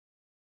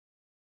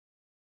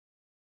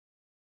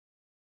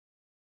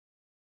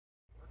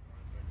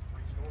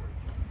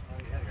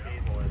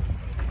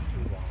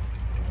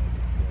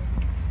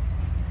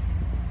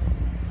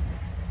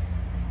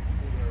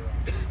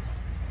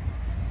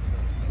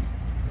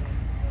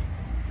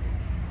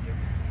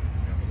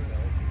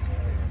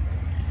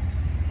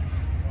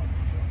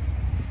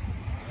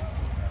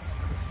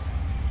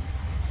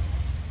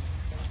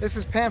This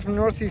is Pam from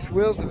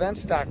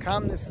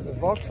NortheastWheelsEvents.com. This is a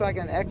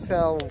Volkswagen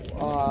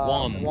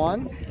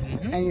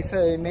XL1. And you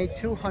said they made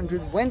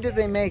 200. When did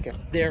they make it?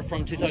 They're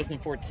from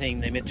 2014.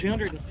 They made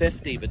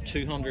 250, but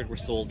 200 were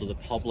sold to the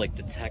public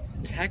to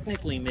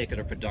technically make it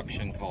a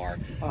production car.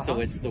 So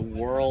it's the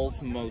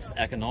world's most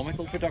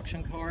economical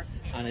production car,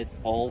 and it's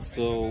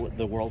also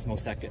the world's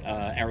most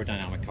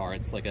aerodynamic car.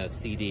 It's like a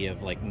CD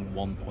of like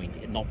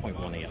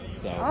 0.18.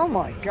 So oh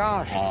my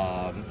gosh!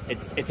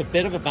 It's a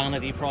bit of a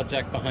vanity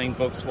project behind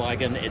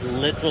Volkswagen. It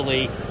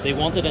literally, they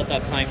wanted at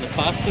that time the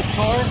fastest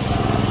car,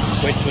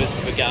 which was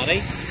the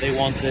Bugatti. They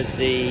wanted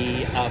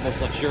the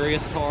most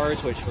luxurious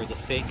cars, which were the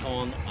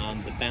Phaeton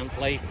and the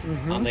Bentley,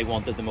 and they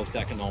wanted the most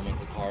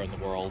economical car in the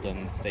world,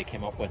 and they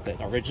came up with it.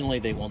 Originally,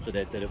 they wanted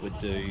it that it would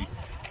do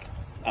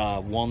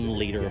 1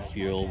 litre of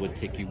fuel would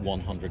take you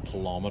 100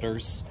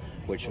 kilometres,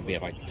 which would be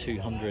about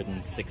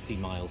 260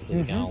 miles to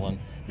the gallon.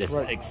 This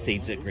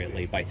exceeds it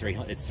greatly by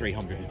 300. It's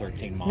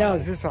 313 miles. Now,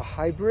 is this a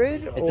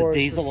hybrid? It's a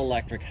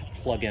diesel-electric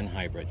plug-in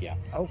hybrid, yeah.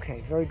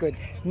 Okay, very good.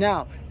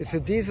 Now, it's a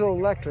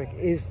diesel-electric.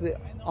 Is the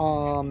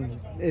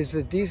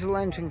diesel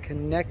engine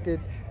connected?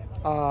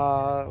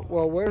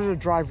 Well, where are the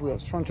drive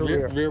wheels, front or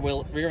rear?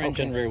 Rear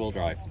engine, rear-wheel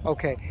drive.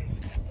 Okay.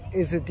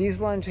 Is the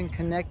diesel engine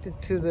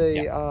connected to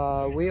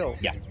the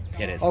wheels? Yeah,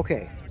 it is.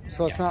 Okay,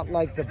 so it's not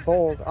like the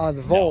Volt,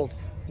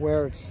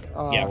 where it's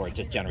where it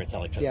just generates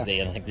electricity,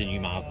 and I think the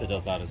new Mazda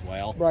does that as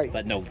well. Right.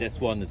 But no,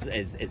 this one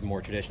is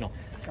more traditional.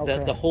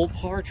 Okay. The whole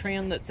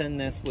powertrain that's in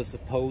this was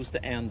supposed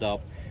to end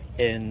up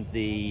in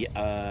the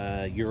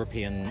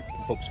European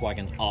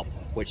Volkswagen Up,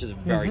 which is a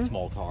very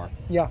small car.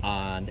 Yeah.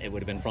 And it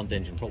would have been front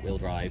engine, front wheel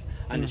drive,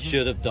 and it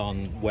should have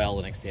done well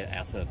in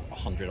excess of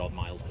 100 odd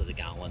miles to the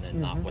gallon in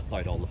that,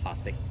 without all the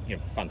fantastic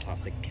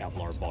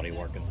Kevlar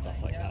bodywork and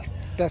stuff like that.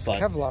 That's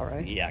Kevlar,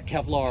 right? Yeah,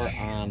 Kevlar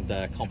and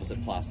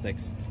composite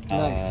plastics.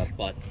 Nice.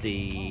 But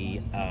the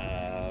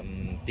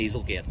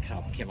Dieselgate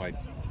came out,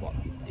 what,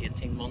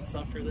 18 months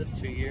after this,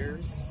 2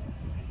 years?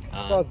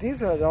 Well,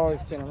 diesel had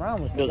always been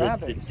around with the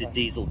rabbits. The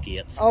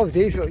Dieselgate. Oh,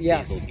 diesel,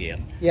 yes.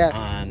 Dieselgate. Yes,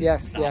 and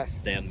yes. That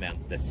then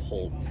meant this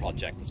whole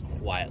project was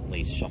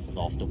quietly shuffled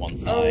off to one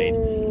side,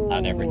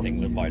 and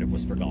everything about it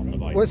was forgotten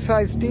about. What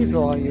size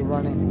diesel are you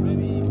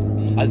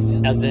running? As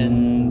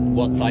in,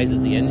 what size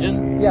is the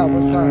engine? Yeah,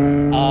 what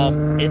size?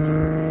 It's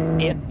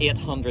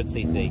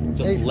 800cc,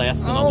 so it's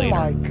less than a litre. Oh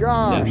my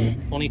gosh. Yeah,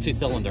 only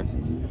 2-cylinder.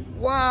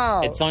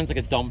 Wow. It sounds like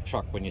a dump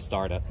truck when you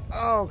start it.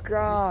 Oh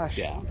gosh.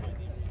 Yeah.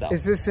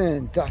 Is this an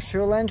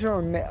industrial engine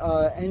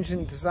or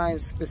engine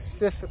designed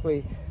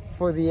specifically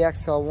for the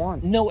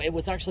XL1? No, it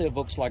was actually a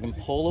Volkswagen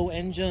Polo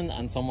engine,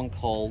 and someone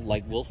called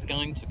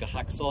Wolfgang took a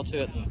hacksaw to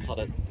it and cut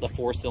the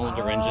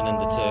 4-cylinder engine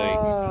into 2.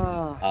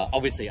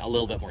 Obviously, a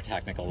little bit more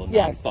technical than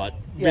that, but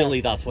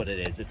really that's what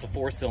it is. It's a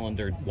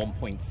 4-cylinder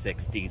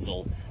 1.6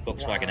 diesel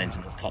Volkswagen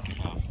engine that's cut in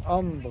half.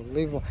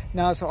 Unbelievable.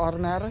 Now it's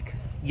automatic?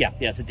 Yeah,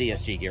 it's a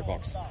DSG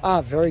gearbox.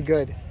 Very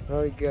good,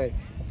 very good.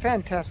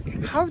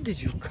 Fantastic. How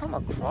did you come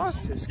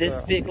across this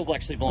This vehicle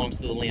actually belongs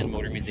to the Lane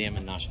Motor Museum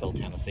in Nashville,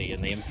 Tennessee,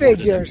 and they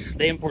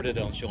imported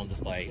it on show and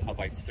display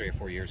about 3 or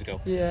 4 years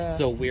ago. Yeah.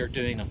 So we're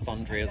doing a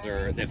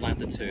fundraiser. They've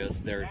lent it to us.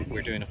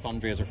 We're doing a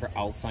fundraiser for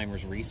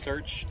Alzheimer's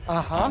research.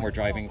 And we're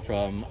driving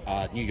from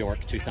New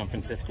York to San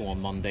Francisco on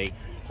Monday,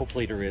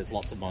 hopefully to raise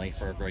lots of money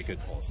for a very good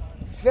cause.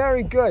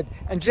 Very good.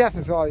 And Jeff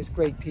is always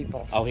great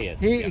people. Oh, he is.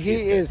 He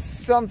is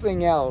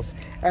something else.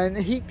 And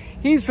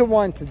he's the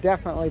one to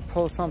definitely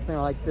pull something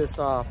like this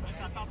off.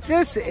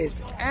 This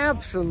is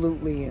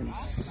absolutely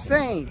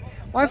insane.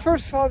 When I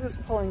first saw this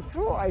pulling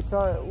through, I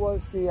thought it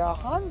was the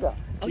Honda.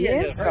 Oh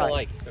yeah, they're very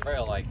alike. They're very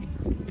alike.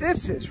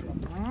 This is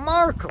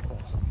remarkable.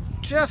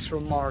 Just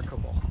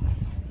remarkable.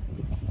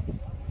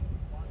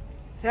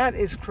 That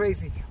is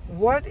crazy.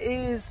 What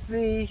is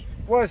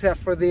that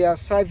for the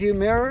side view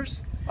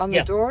mirrors on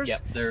the doors? Yeah,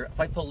 if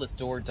I pull this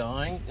door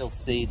down, you'll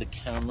see the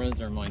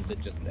cameras are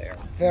mounted just there.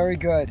 Very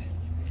good.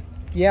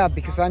 Yeah,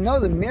 because I know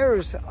the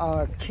mirrors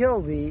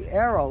kill the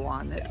aero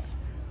on it. Yeah.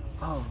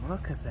 Oh,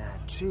 look at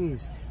that.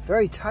 Jeez.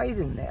 Very tight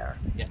in there.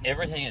 Yeah,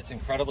 everything. It's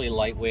incredibly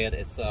lightweight.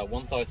 It's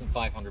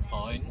 1,500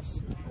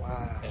 pounds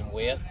in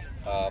weight.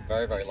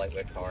 Very, very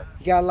lightweight car.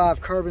 You got a lot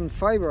of carbon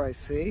fiber, I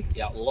see.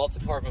 Yeah, lots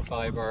of carbon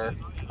fiber,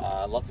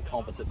 lots of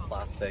composite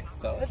plastics.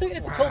 So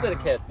it's a cool bit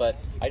of kit, but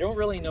I don't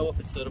really know if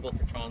it's suitable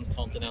for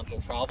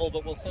transcontinental travel,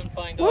 but we'll soon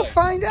find out. We'll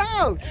find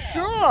out. Yeah.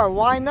 Sure,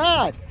 why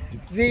not?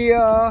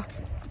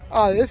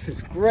 Oh, this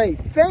is great.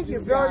 Thank you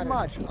very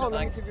much. Oh,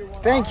 let me give you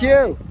one. Thank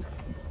you.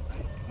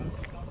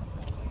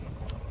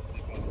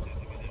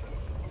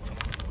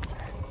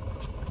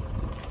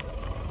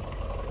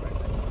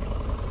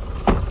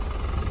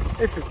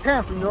 This is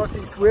Pam from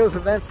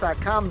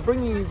NortheastWheelsEvents.com,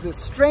 bringing you the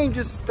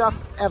strangest stuff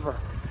ever.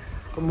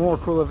 For more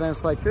cool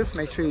events like this,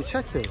 make sure you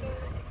check your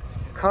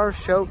car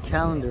show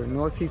calendar.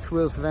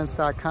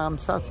 NortheastWheelsEvents.com,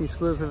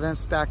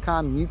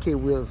 SoutheastWheelsEvents.com,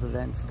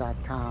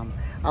 UKWheelsEvents.com.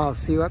 I'll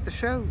see you at the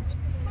shows.